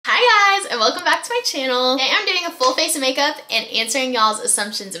welcome back to my channel. Today I'm doing a full face of makeup and answering y'all's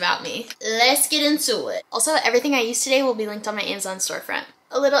assumptions about me. Let's get into it. Also, everything I use today will be linked on my Amazon storefront.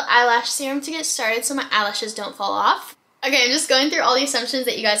 A little eyelash serum to get started so my eyelashes don't fall off. Okay, I'm just going through all the assumptions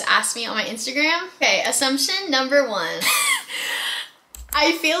that you guys asked me on my Instagram. Okay, assumption number 1.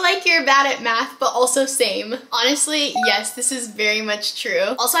 I feel like you're bad at math, but also same. Honestly, yes, this is very much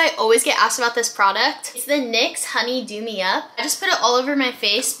true. Also, I always get asked about this product. It's the NYX Honey Do Me Up. I just put it all over my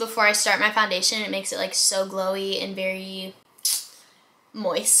face before I start my foundation. It makes it like so glowy and very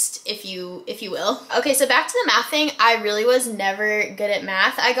moist, if you will. Okay, so back to the math thing. I really was never good at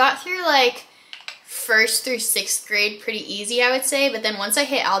math. I got through like 1st through 6th grade pretty easy, I would say, but then once I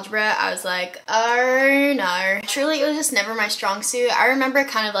hit algebra, I was like, oh no. Truly, it was just never my strong suit. I remember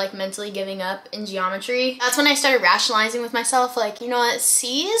kind of like mentally giving up in geometry. That's when I started rationalizing with myself, like, you know what,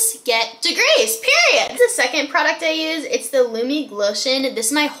 C's get degrees, period. It's the second product I use. It's the Lumi Glotion. This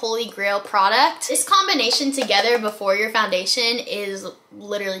is my holy grail product. This combination together before your foundation is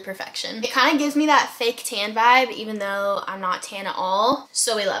literally perfection. It kind of gives me that fake tan vibe, even though I'm not tan at all,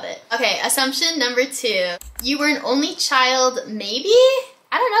 so we love it. Okay, assumption number 2. You were an only child, maybe?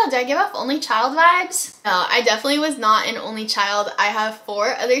 I don't know, did I give off only child vibes? No, I definitely was not an only child. I have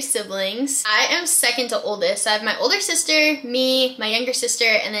 4 other siblings. I am second to oldest. I have my older sister, me, my younger sister,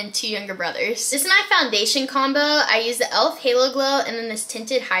 and then 2 younger brothers. This is my foundation combo. I use the e.l.f. Halo Glow and then this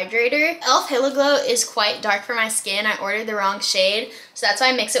tinted hydrator. e.l.f. Halo Glow is quite dark for my skin. I ordered the wrong shade, so that's why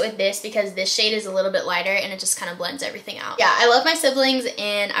I mix it with this, because this shade is a little bit lighter and it just kind of blends everything out. Yeah, I love my siblings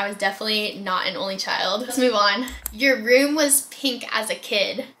and I was definitely not an only child. Let's move on. Your room was pink as a kid.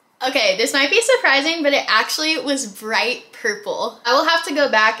 Okay, this might be surprising, but it actually was bright purple. I will have to go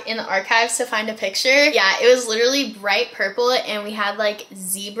back in the archives to find a picture. Yeah, it was literally bright purple and we had like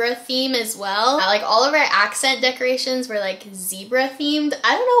zebra theme as well. Like all of our accent decorations were like zebra themed.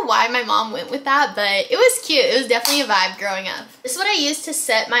 I don't know why my mom went with that, but it was cute. It was definitely a vibe growing up. This is what I use to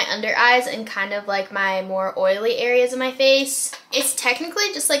set my under eyes and kind of like my more oily areas of my face. It's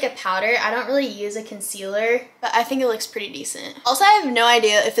technically just like a powder. I don't really use a concealer, but I think it looks pretty decent. Also, I have no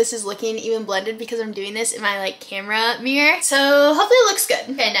idea if this is looking even blended because I'm doing this in my like camera mirror. So hopefully it looks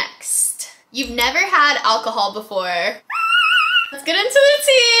good. Okay, next. You've never had alcohol before. Let's get into the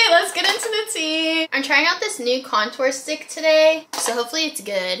tea. Let's get into the tea. I'm trying out this new contour stick today, so hopefully it's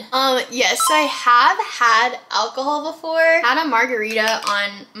good. Yes, I have had alcohol before. I had a margarita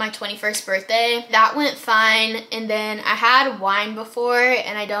on my 21st birthday. That went fine. And then I had wine before,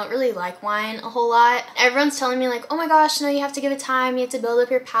 and I don't really like wine a whole lot. Everyone's telling me like, oh my gosh, no, you have to give it time. You have to build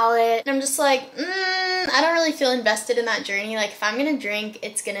up your palate. And I'm just like, I don't really feel invested in that journey. Like if I'm gonna drink,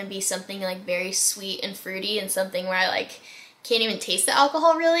 it's gonna be something like very sweet and fruity and something where I like can't even taste the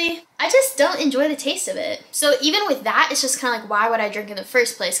alcohol really. I just don't enjoy the taste of it. So even with that, it's just kind of like, why would I drink in the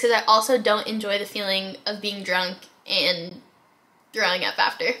first place? Because I also don't enjoy the feeling of being drunk and throwing up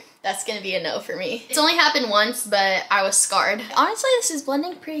after. That's gonna be a no for me. It's only happened once, but I was scarred. Honestly, this is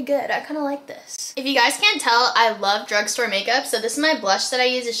blending pretty good. I kind of like this. If you guys can't tell, I love drugstore makeup. So this is my blush that I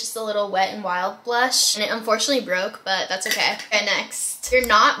use. It's just a little Wet n Wild blush. And it unfortunately broke, but that's okay. Okay, next. You're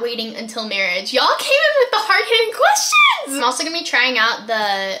not waiting until marriage. Y'all came in with the hard-hitting questions! I'm also gonna be trying out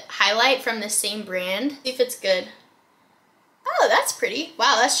the highlight from the same brand. See if it's good. Oh, that's pretty.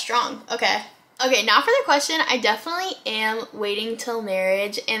 Wow, that's strong. Okay. Okay, now for the question. I definitely am waiting till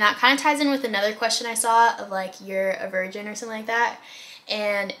marriage, and that kind of ties in with another question I saw of like, you're a virgin or something like that.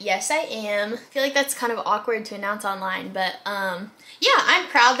 And yes, I am. I feel like that's kind of awkward to announce online, but yeah, I'm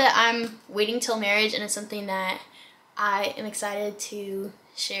proud that I'm waiting till marriage, and it's something that I am excited to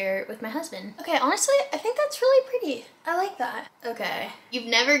share with my husband. Okay, honestly, I think that's really pretty. I like that. Okay, you've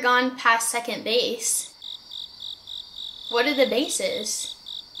never gone past second base. What are the bases?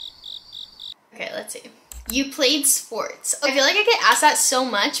 Okay, let's see. You played sports. I feel like I get asked that so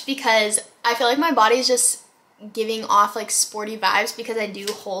much because I feel like my body is just giving off like sporty vibes because I do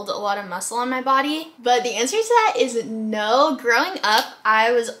hold a lot of muscle on my body. But the answer to that is no. Growing up,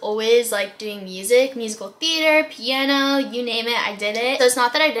 I was always like doing music, musical theater, piano, you name it, I did it. So it's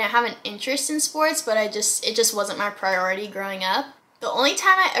not that I didn't have an interest in sports, but it just wasn't my priority growing up. The only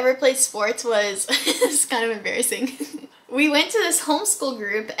time I ever played sports was, it's kind of embarrassing. We went to this homeschool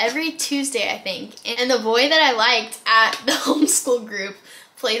group every Tuesday, I think, and the boy that I liked at the homeschool group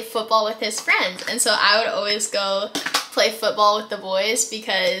played football with his friends, and so I would always go play football with the boys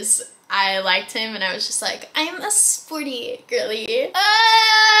because I liked him, and I was just like, I'm a sporty girly.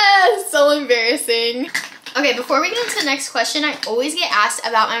 Ah, so embarrassing. Okay, Okay, before we get into the next question, I always get asked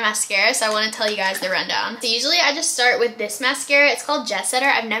about my mascara, so I want to tell you guys the rundown. So usually I just start with this mascara. It's called Jet Setter.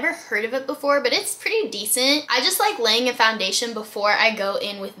 I've never heard of it before, but it's pretty decent. I just like laying a foundation before I go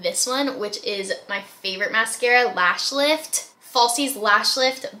in with this one, which is my favorite mascara, Lash Lift. Falsies Lash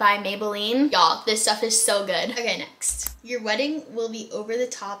Lift by Maybelline. Y'all, this stuff is so good. Okay, next. Your wedding will be over the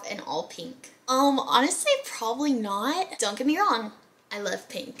top and all pink. Honestly, probably not. Don't get me wrong. I love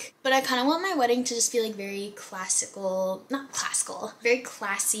pink. But I kind of want my wedding to just be like very classical, not classical, very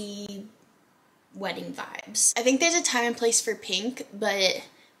classy wedding vibes. I think there's a time and place for pink, but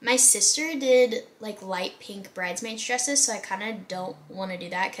my sister did like light pink bridesmaid dresses, so I kind of don't want to do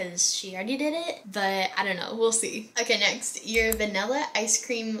that because she already did it, but I don't know, we'll see. Okay, next, your vanilla ice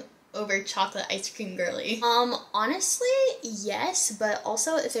cream over chocolate ice cream girly. Honestly, yes, but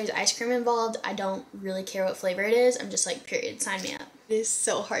also if there's ice cream involved, I don't really care what flavor it is. I'm just like, period, sign me up. It is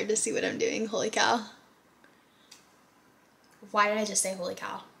so hard to see what I'm doing, holy cow. Why did I just say holy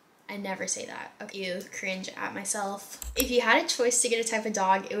cow? I never say that. Okay, you cringe at myself. If you had a choice to get a type of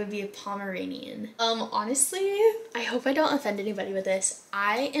dog, it would be a Pomeranian. Honestly, I hope I don't offend anybody with this.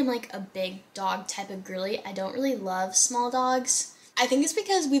 I am like a big dog type of girly. I don't really love small dogs. I think it's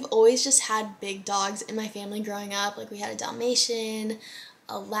because we've always just had big dogs in my family growing up. Like we had a Dalmatian,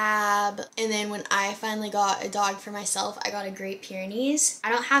 a Lab, and then when I finally got a dog for myself, I got a Great Pyrenees. I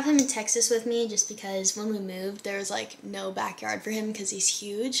don't have him in Texas with me just because when we moved, there was like no backyard for him because he's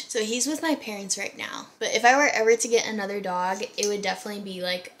huge. So he's with my parents right now. But if I were ever to get another dog, it would definitely be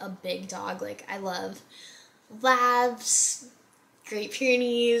like a big dog. Like I love Labs, Great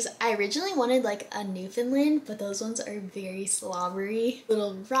Pyrenees. I originally wanted like a Newfoundland, but those ones are very slobbery.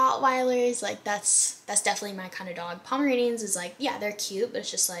 Little Rottweilers, like that's definitely my kind of dog. Pomeranians is like, yeah, they're cute, but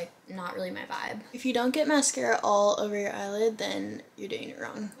it's just like not really my vibe. If you don't get mascara all over your eyelid, then you're doing it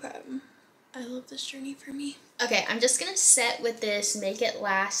wrong. I love this journey for me. Okay, I'm just gonna set with this Make It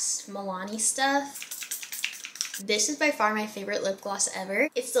Last Milani stuff. This is by far my favorite lip gloss ever.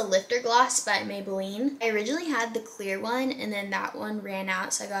 It's the Lifter Gloss by Maybelline. I originally had the clear one and then that one ran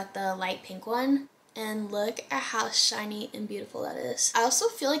out, so I got the light pink one. And look at how shiny and beautiful that is. I also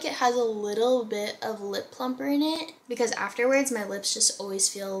feel like it has a little bit of lip plumper in it because afterwards my lips just always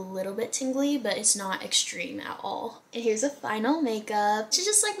feel a little bit tingly, but it's not extreme at all. And here's a final makeup. It's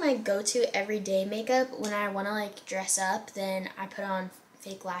just like my go-to everyday makeup. When I want to like dress up, then I put on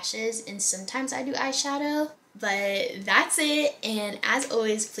fake lashes and sometimes I do eyeshadow. But that's it, and as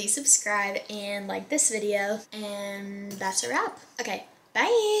always, please subscribe and like this video, and that's a wrap. Okay,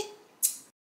 bye!